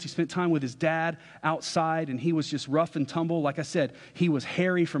fields. He spent time with his dad outside, and he was just rough and tumble. Like I said, he was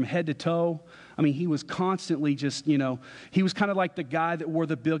hairy from head to toe. I mean, he was constantly just, he was kind of like the guy that wore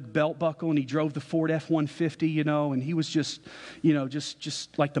the big belt buckle and he drove the Ford F-150, and he was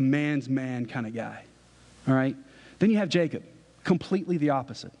just like the man's man kind of guy. All right? Then you have Jacob, completely the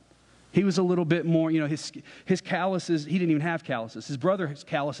opposite. He was a little bit more, his calluses, he didn't even have calluses. His brother's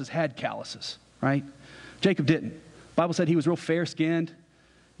calluses had calluses, right? Jacob didn't. The Bible said he was real fair-skinned.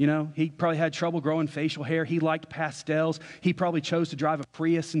 He probably had trouble growing facial hair. He liked pastels. He probably chose to drive a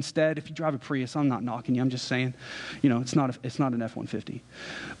Prius instead. If you drive a Prius, I'm not knocking you. I'm just saying, it's not an F-150.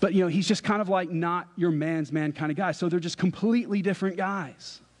 But, he's just kind of like not your man's man kind of guy. So they're just completely different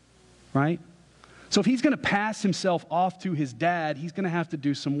guys, right? So if he's going to pass himself off to his dad, he's going to have to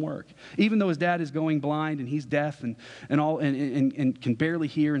do some work. Even though his dad is going blind and he's deaf and can barely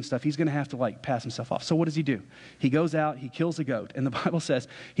hear and stuff, he's going to have to like pass himself off. So what does he do? He goes out, he kills a goat. And the Bible says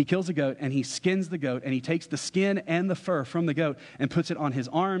he kills a goat and he skins the goat and he takes the skin and the fur from the goat and puts it on his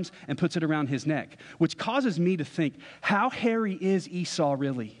arms and puts it around his neck, which causes me to think, how hairy is Esau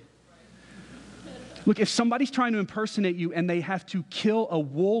really? Look, if somebody's trying to impersonate you and they have to kill a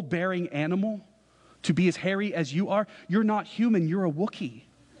wool-bearing animal to be as hairy as you are, you're not human, you're a Wookiee.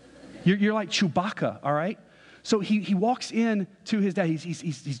 You're like Chewbacca, all right? So he walks in to his dad,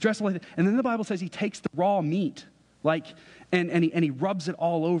 he's dressed like that, and then the Bible says he takes the raw meat, and he rubs it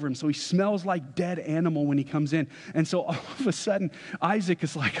all over him, so he smells like dead animal when he comes in. And so all of a sudden, Isaac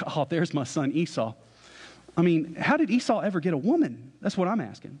is like, oh, there's my son Esau. I mean, how did Esau ever get a woman? That's what I'm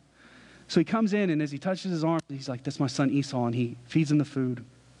asking. So he comes in, and as he touches his arm, he's like, that's my son Esau, and he feeds him the food.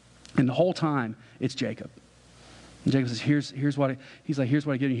 And the whole time, it's Jacob. And Jacob says, here's what I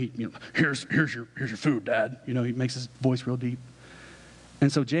get you. Here's your food, Dad. He makes his voice real deep. And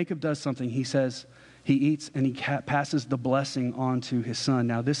so Jacob does something. He says, he eats and he passes the blessing on to his son.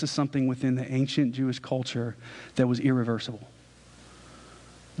 Now, this is something within the ancient Jewish culture that was irreversible.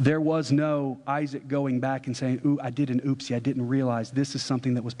 There was no Isaac going back and saying, ooh, I did an oopsie. I didn't realize. This is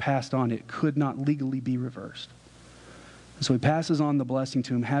something that was passed on. It could not legally be reversed. So he passes on the blessing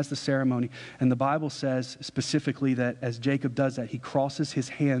to him, has the ceremony, and the Bible says specifically that as Jacob does that, he crosses his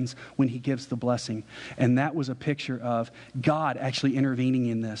hands when he gives the blessing. And that was a picture of God actually intervening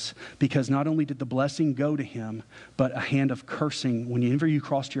in this, because not only did the blessing go to him, but a hand of cursing. Whenever you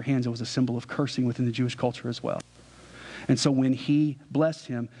crossed your hands, it was a symbol of cursing within the Jewish culture as well. And so when he blessed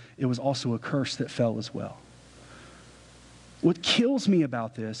him, it was also a curse that fell as well. What kills me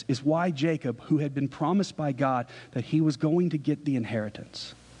about this is why Jacob, who had been promised by God that he was going to get the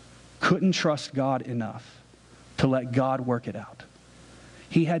inheritance, couldn't trust God enough to let God work it out.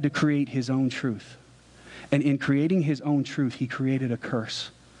 He had to create his own truth. And in creating his own truth, he created a curse.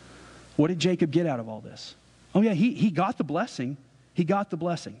 What did Jacob get out of all this? Oh yeah, he got the blessing. He got the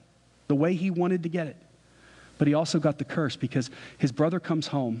blessing the way he wanted to get it. But he also got the curse because his brother comes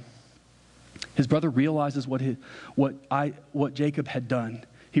home. His brother realizes what Jacob had done.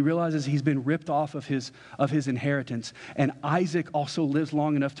 He realizes he's been ripped off of his inheritance. And Isaac also lives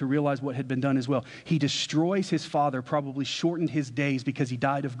long enough to realize what had been done as well. He destroys his father, probably shortened his days because he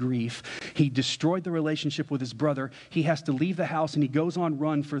died of grief. He destroyed the relationship with his brother. He has to leave the house, and he goes on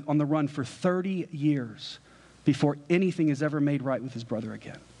the run for 30 years before anything is ever made right with his brother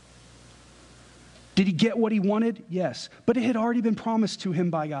again. Did he get what he wanted? Yes. But it had already been promised to him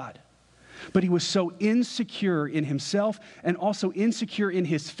by God. But he was so insecure in himself and also insecure in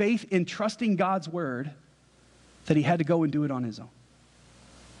his faith in trusting God's word that he had to go and do it on his own.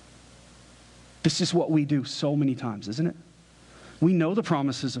 This is what we do so many times, isn't it? We know the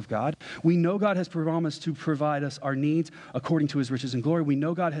promises of God. We know God has promised to provide us our needs according to his riches and glory. We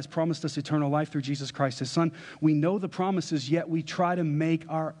know God has promised us eternal life through Jesus Christ, his son. We know the promises, yet we try to make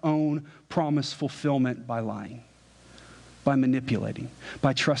our own promise fulfillment by lying, by manipulating,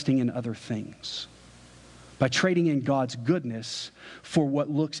 by trusting in other things, by trading in God's goodness for what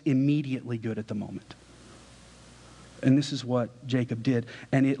looks immediately good at the moment. And this is what Jacob did,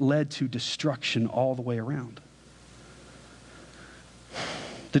 and it led to destruction all the way around.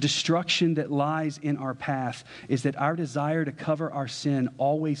 The destruction that lies in our path is that our desire to cover our sin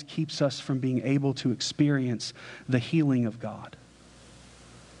always keeps us from being able to experience the healing of God.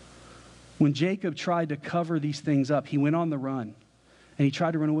 When Jacob tried to cover these things up, he went on the run. And he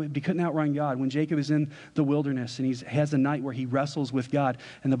tried to run away, but he couldn't outrun God. When Jacob is in the wilderness and he has a night where he wrestles with God,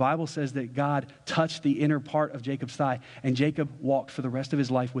 and the Bible says that God touched the inner part of Jacob's thigh, and Jacob walked for the rest of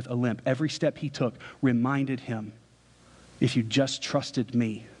his life with a limp. Every step he took reminded him, if you just trusted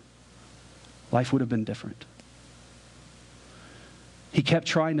me, life would have been different. He kept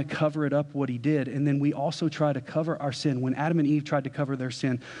trying to cover it up what he did. And then we also try to cover our sin. When Adam and Eve tried to cover their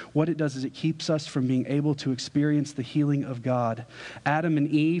sin, what it does is it keeps us from being able to experience the healing of God. Adam and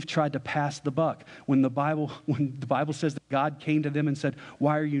Eve tried to pass the buck. When the Bible says that God came to them and said,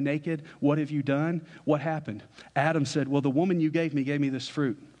 why are you naked? What have you done? What happened? Adam said, well, the woman you gave me this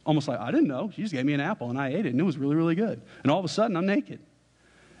fruit. Almost like, I didn't know. She just gave me an apple and I ate it and it was really, really good. And all of a sudden I'm naked.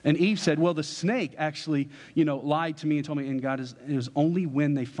 And Eve said, well, the snake actually, lied to me and told me, and it was only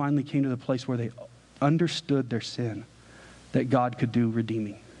when they finally came to the place where they understood their sin that God could do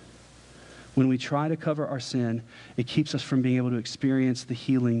redeeming. When we try to cover our sin, it keeps us from being able to experience the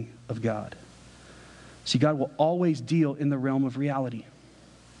healing of God. See, God will always deal in the realm of reality.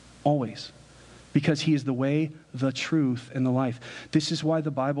 Always. because he is the way, the truth, and the life. This is why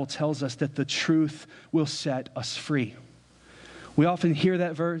the Bible tells us that the truth will set us free. We often hear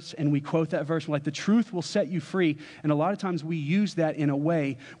that verse and we quote that verse, like the truth will set you free. And a lot of times we use that in a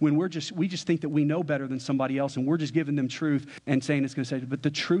way when we just think that we know better than somebody else and we're just giving them truth and saying it's going to save you. But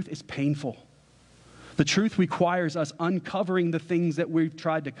the truth is painful. The truth requires us uncovering the things that we've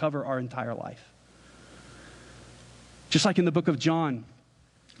tried to cover our entire life. Just like in the book of John,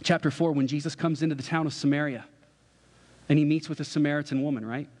 chapter 4, when Jesus comes into the town of Samaria and he meets with a Samaritan woman,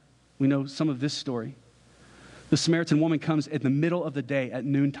 right? We know some of this story. The Samaritan woman comes in the middle of the day at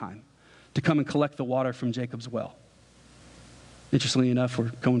noontime to come and collect the water from Jacob's well. Interestingly enough, we're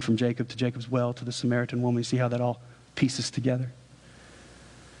going from Jacob to Jacob's well to the Samaritan woman. You see how that all pieces together?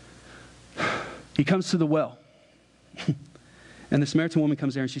 He comes to the well. And the Samaritan woman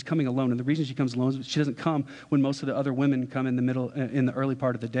comes there, and she's coming alone. And the reason she comes alone is she doesn't come when most of the other women come in the early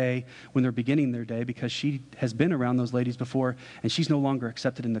part of the day, when they're beginning their day, because she has been around those ladies before, and she's no longer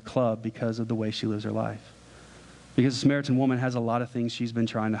accepted in the club because of the way she lives her life. Because the Samaritan woman has a lot of things she's been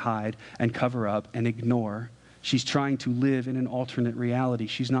trying to hide and cover up and ignore. She's trying to live in an alternate reality.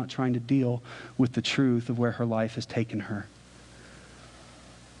 She's not trying to deal with the truth of where her life has taken her.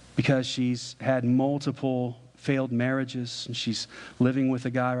 Because she's had multiple failed marriages, and she's living with a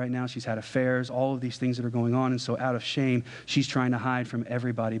guy right now. She's had affairs, all of these things that are going on. And so out of shame, she's trying to hide from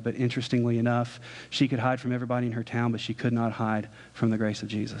everybody. But interestingly enough, she could hide from everybody in her town, but she could not hide from the grace of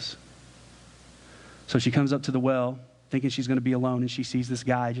Jesus. So she comes up to the well thinking she's going to be alone, and she sees this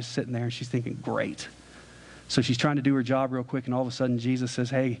guy just sitting there, and she's thinking, great. So she's trying to do her job real quick, and all of a sudden Jesus says,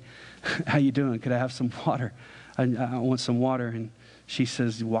 hey, how you doing? Could I have some water? I want some water. And she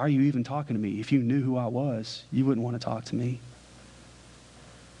says, why are you even talking to me? If you knew who I was, you wouldn't want to talk to me.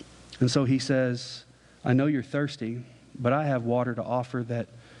 And so he says, I know you're thirsty, but I have water to offer that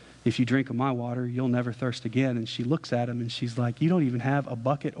if you drink of my water, you'll never thirst again. And she looks at him, and she's like, you don't even have a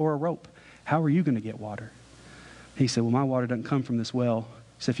bucket or a rope. How are you going to get water? He said, well, my water doesn't come from this well.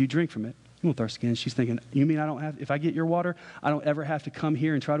 He said, if you drink from it, you won't thirst again. She's thinking, you mean if I get your water, I don't ever have to come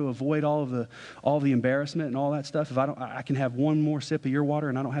here and try to avoid all the embarrassment and all that stuff? If I can have one more sip of your water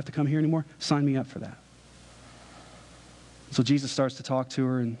and I don't have to come here anymore? Sign me up for that. So Jesus starts to talk to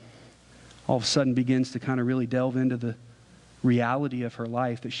her, and all of a sudden begins to kind of really delve into the reality of her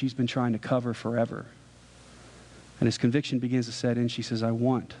life that she's been trying to cover forever. And his conviction begins to set in. She says, I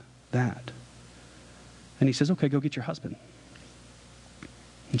want that. And he says, okay, go get your husband.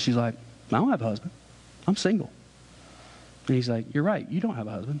 And she's like, I don't have a husband. I'm single. And he's like, you're right. You don't have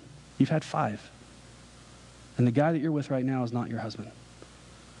a husband. You've had 5. And the guy that you're with right now is not your husband.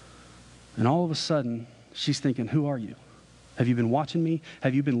 And all of a sudden, she's thinking, who are you? Have you been watching me?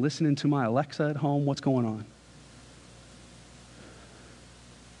 Have you been listening to my Alexa at home? What's going on?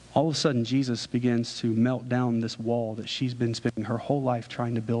 All of a sudden, Jesus begins to melt down this wall that she's been spending her whole life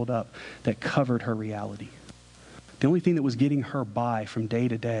trying to build up that covered her reality. The only thing that was getting her by from day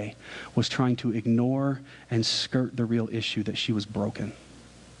to day was trying to ignore and skirt the real issue that she was broken.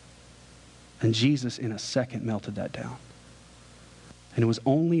 And Jesus, in a second, melted that down. And it was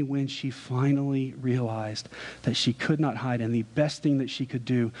only when she finally realized that she could not hide, and the best thing that she could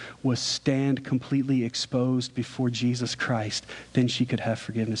do was stand completely exposed before Jesus Christ, then she could have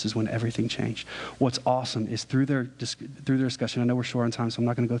forgiveness, is when everything changed. What's awesome is through their discussion, I know we're short on time, so I'm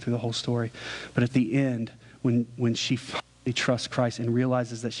not going to go through the whole story, but at the end, when she finally trusts Christ and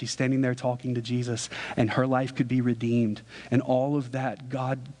realizes that she's standing there talking to Jesus and her life could be redeemed, and all of that,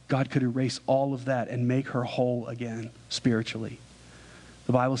 God could erase all of that and make her whole again spiritually.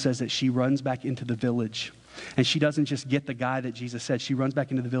 The Bible says that she runs back into the village, and she doesn't just get the guy that Jesus said. She runs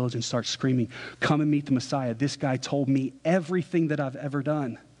back into the village and starts screaming, come and meet the Messiah. This guy told me everything that I've ever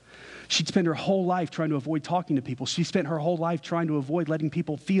done. She'd spent her whole life trying to avoid talking to people. She spent her whole life trying to avoid letting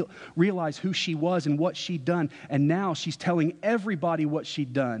people realize who she was and what she'd done. And now she's telling everybody what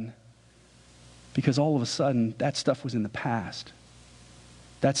she'd done, because all of a sudden that stuff was in the past.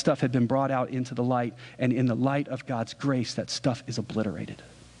 That stuff had been brought out into the light, and in the light of God's grace, that stuff is obliterated.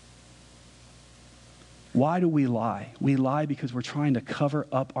 Why do we lie? We lie because we're trying to cover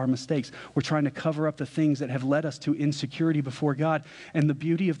up our mistakes. We're trying to cover up the things that have led us to insecurity before God. And the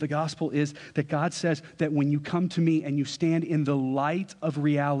beauty of the gospel is that God says that when you come to me and you stand in the light of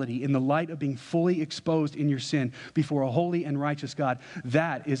reality, in the light of being fully exposed in your sin before a holy and righteous God,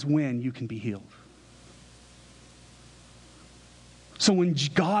 that is when you can be healed. So when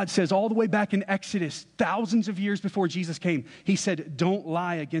God says all the way back in Exodus, thousands of years before Jesus came, he said, don't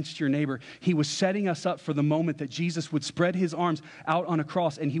lie against your neighbor. He was setting us up for the moment that Jesus would spread his arms out on a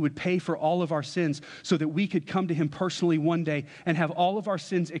cross and he would pay for all of our sins so that we could come to him personally one day and have all of our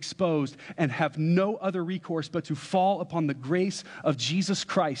sins exposed and have no other recourse but to fall upon the grace of Jesus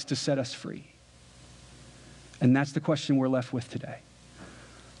Christ to set us free. And that's the question we're left with today.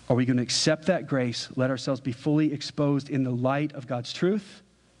 Are we going to accept that grace, let ourselves be fully exposed in the light of God's truth?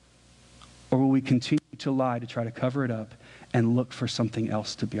 Or will we continue to lie to try to cover it up and look for something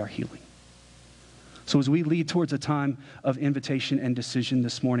else to be our healing? So as we lead towards a time of invitation and decision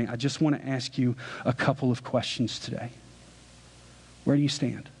this morning, I just want to ask you a couple of questions today. Where do you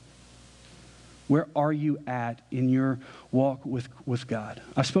stand? Where are you at in your walk with God?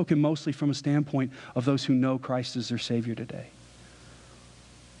 I've spoken mostly from a standpoint of those who know Christ as their Savior today.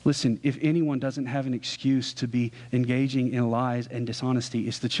 Listen, if anyone doesn't have an excuse to be engaging in lies and dishonesty,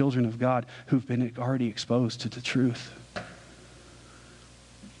 it's the children of God who've been already exposed to the truth.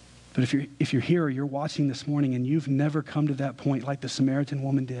 But if you're here or you're watching this morning and you've never come to that point like the Samaritan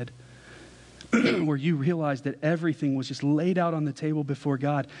woman did, where you realized that everything was just laid out on the table before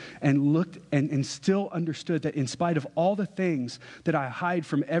God and looked and still understood that in spite of all the things that I hide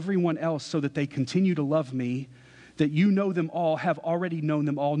from everyone else so that they continue to love me, that you know them all, have already known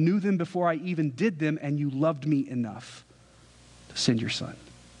them all, knew them before I even did them, and you loved me enough to send your son.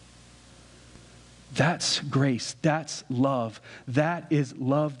 That's grace. That's love. That is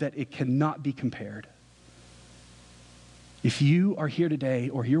love that it cannot be compared. If you are here today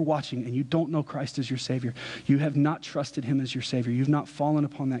or you're watching and you don't know Christ as your Savior, you have not trusted him as your Savior, you've not fallen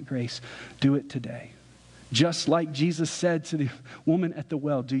upon that grace, do it today. Just like Jesus said to the woman at the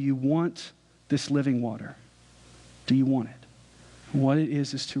well, do you want this living water? Do you want it? What it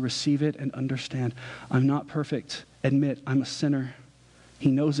is to receive it and understand, I'm not perfect. Admit, I'm a sinner. He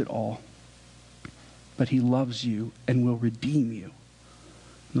knows it all. But he loves you and will redeem you.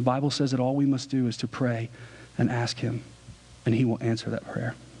 And the Bible says that all we must do is to pray and ask him, and he will answer that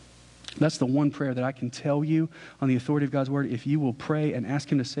prayer. That's the one prayer that I can tell you on the authority of God's word. If you will pray and ask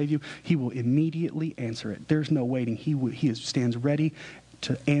him to save you, he will immediately answer it. There's no waiting. He stands ready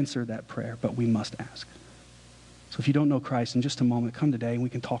to answer that prayer, but we must ask. So if you don't know Christ, in just a moment, come today and we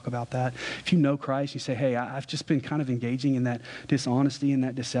can talk about that. If you know Christ, you say, hey, I've just been kind of engaging in that dishonesty and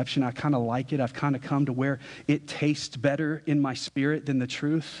that deception. I kind of like it. I've kind of come to where it tastes better in my spirit than the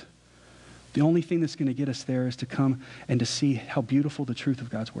truth. The only thing that's going to get us there is to come and to see how beautiful the truth of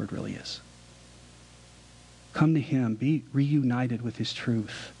God's word really is. Come to him. Be reunited with his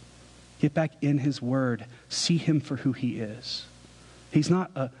truth. Get back in his word. See him for who he is. He's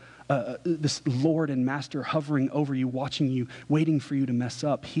not this Lord and Master hovering over you, watching you, waiting for you to mess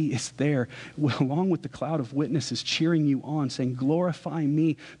up. He is there along with the cloud of witnesses cheering you on, saying, glorify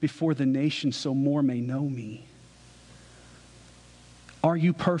me before the nations so more may know me. Are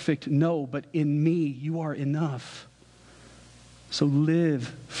you perfect? No, but in me you are enough. So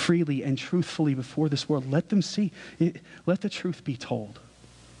live freely and truthfully before this world. Let them see. Let the truth be told.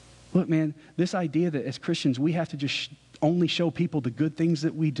 Look, man, this idea that as Christians we have to just only show people the good things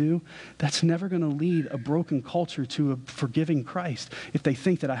that we do, that's never going to lead a broken culture to a forgiving Christ if they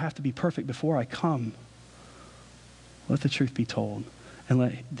think that I have to be perfect before I come. Let the truth be told, and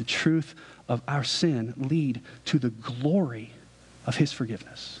let the truth of our sin lead to the glory of his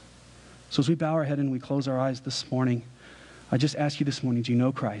forgiveness. So as we bow our head and we close our eyes this morning, I just ask you this morning, do you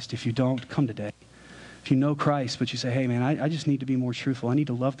know Christ? If you don't, come today. If you know Christ, but you say, hey man, I just need to be more truthful. I need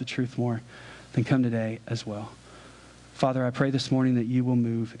to love the truth more, then come today as well. Father, I pray this morning that you will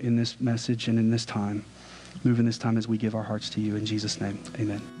move in this message and in this time. Move in this time as we give our hearts to you. In Jesus' name,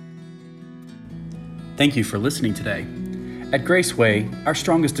 amen. Thank you for listening today. At Graceway, our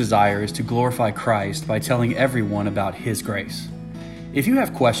strongest desire is to glorify Christ by telling everyone about his grace. If you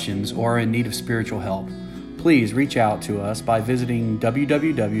have questions or are in need of spiritual help, please reach out to us by visiting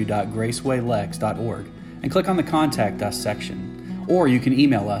www.gracewaylex.org and click on the Contact Us section. Or you can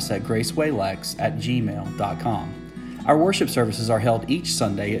email us at gracewaylex@gmail.com. Our worship services are held each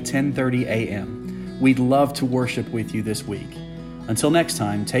Sunday at 10:30 a.m. We'd love to worship with you this week. Until next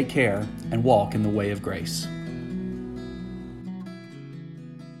time, take care and walk in the way of grace.